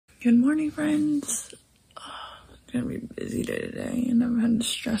Good morning, friends. It's gonna be a busy day today, and I've had a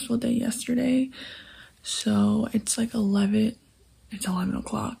stressful day yesterday. So it's like 11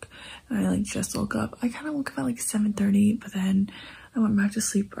 o'clock, and I like just woke up. I kind of woke up at like 7:30, but then I went back to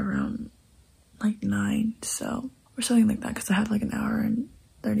sleep around like 9, so or something like that, because I had like an hour and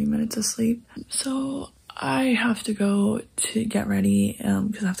 30 minutes of sleep. So I have to go to get ready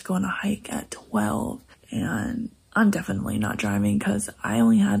because I have to go on a hike at 12, and I'm definitely not driving because I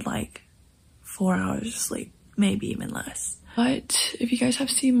only had like 4 hours of sleep, maybe even less. But if you guys have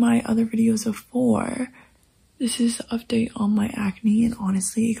seen my other videos before, this is an update on my acne, and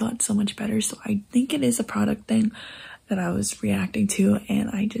honestly it got so much better. So I think it is a product thing that I was reacting to, and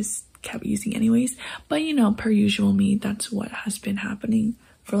I just kept using anyways. But you know, per usual me, that's what has been happening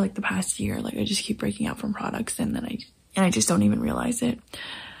for like the past year. Like I just keep breaking out from products, and then I just don't even realize it.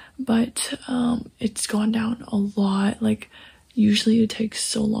 But it's gone down a lot. Like usually it takes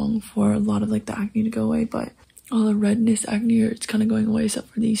so long for a lot of like the acne to go away, but all the redness acne, it's kind of going away except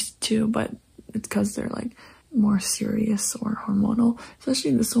for these two, but it's because they're like more serious or hormonal. Especially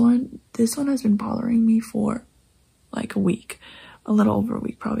this one has been bothering me for like a week, a little over a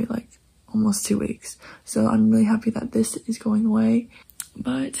week, probably like almost 2 weeks. So I'm really happy that this is going away,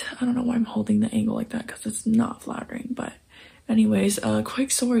 but I don't know why I'm holding the angle like that because it's not flattering. But anyways,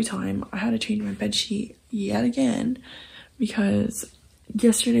 quick story time. I had to change my bed sheet yet again because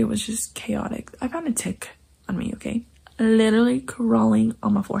yesterday was just chaotic. I found a tick on me, okay? Literally crawling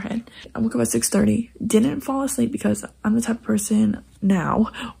on my forehead. I woke up at 6:30, didn't fall asleep because I'm the type of person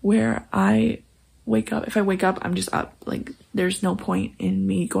now where if I wake up, I'm just up. Like there's no point in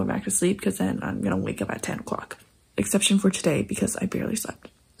me going back to sleep because then I'm gonna wake up at 10 o'clock. Exception for today because I barely slept.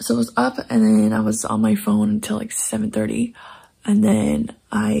 So I was up, and then I was on my phone until like 7:30, and then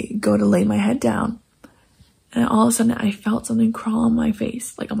I go to lay my head down, and all of a sudden I felt something crawl on my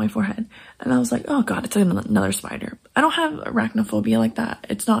face, like on my forehead, and I was like, oh god, it's like another spider. I don't have arachnophobia like that.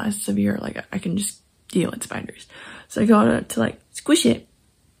 It's not as severe. Like I can just deal with spiders. So I go to like squish it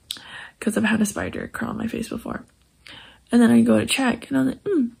because I've had a spider crawl on my face before, and then I go to check, and I'm like,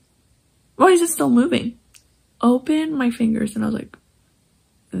 why is it still moving? Open my fingers, and I was like,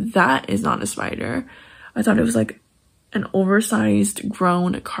 that is not a spider. I thought it was like an oversized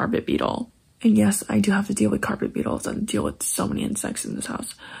grown carpet beetle. And yes, I do have to deal with carpet beetles. I deal with so many insects in this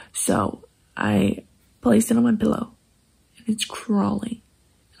house. So I placed it on my pillow, and it's crawling.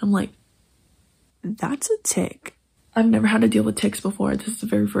 I'm like, that's a tick. I've never had to deal with ticks before. This is the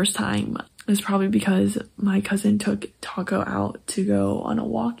very first time. It's probably because my cousin took Taco out to go on a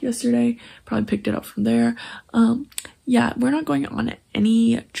walk yesterday. Probably picked it up from there. Yeah, we're not going on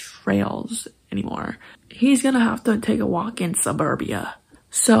any trails anymore. He's gonna have to take a walk in suburbia.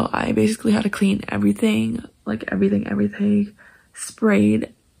 So I basically had to clean everything, like everything,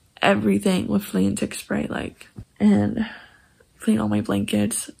 sprayed everything with flea and tick spray, like, and clean all my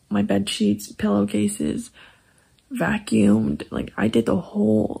blankets, my bed sheets, pillowcases, vacuumed. Like I did the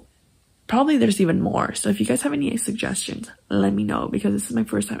whole, probably there's even more. So if you guys have any suggestions, let me know, because this is my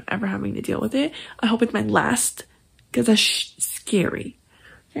first time ever having to deal with it. I hope it's my last, because that's scary.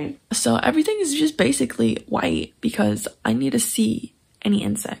 Okay, so everything is just basically white because I need to see any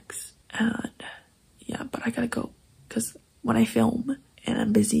insects. And yeah, but I gotta go because when I film and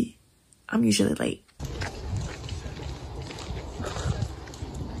I'm busy, I'm usually late.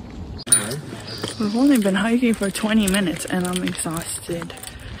 We've only been hiking for 20 minutes and I'm exhausted.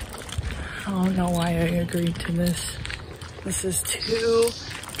 I don't know why I agreed to this. This is too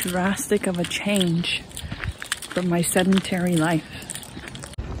drastic of a change from my sedentary life.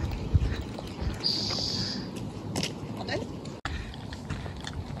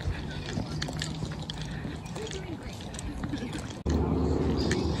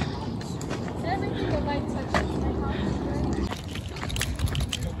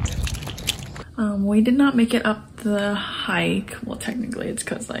 We did not make it up the hike. Well, technically it's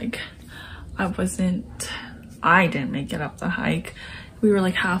because like I didn't make it up the hike. We were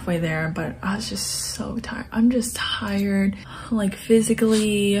like halfway there, but I was just so tired. I'm just tired, like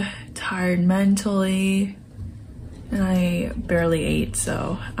physically, tired mentally, and I barely ate,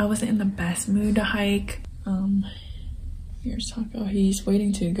 so I wasn't in the best mood to hike. Here's Taco. He's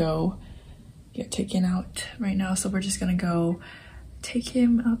waiting to go get taken out right now, so we're just gonna go take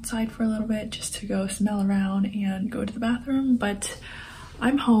him outside for a little bit just to go smell around and go to the bathroom. But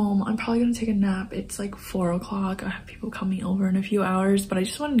I'm home. I'm probably gonna take a nap. It's like 4 o'clock. I have people coming over in a few hours, but I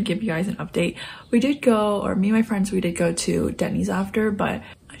just wanted to give you guys an update. We did go, or me and my friends, we did go to Denny's after, but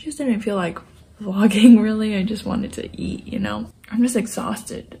I just didn't feel like vlogging really. I just wanted to eat, you know. I'm just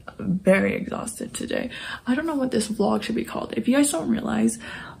exhausted, very exhausted today. I don't know what this vlog should be called. If you guys don't realize,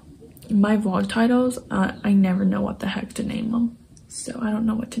 my vlog titles, I never know what the heck to name them. So I don't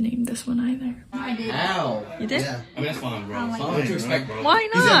know what to name this one either. I did. Ow. You did? Yeah. I mean, that's fine, bro. Like What you expect, bro? Why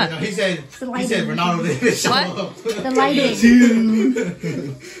not? He said Ronaldo didn't show up. The lighting.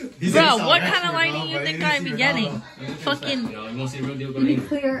 Bro, what kind of lighting you think I'd be getting? Fucking. Really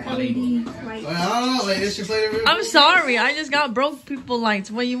clear LED light. I don't know. Like, this should play the real. I'm sorry, I just got broke people lights.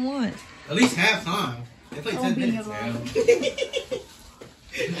 What do you want? At least half time. They play 10 minutes.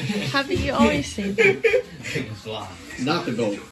 Happy, you always say that. Take a fly. Not the goal.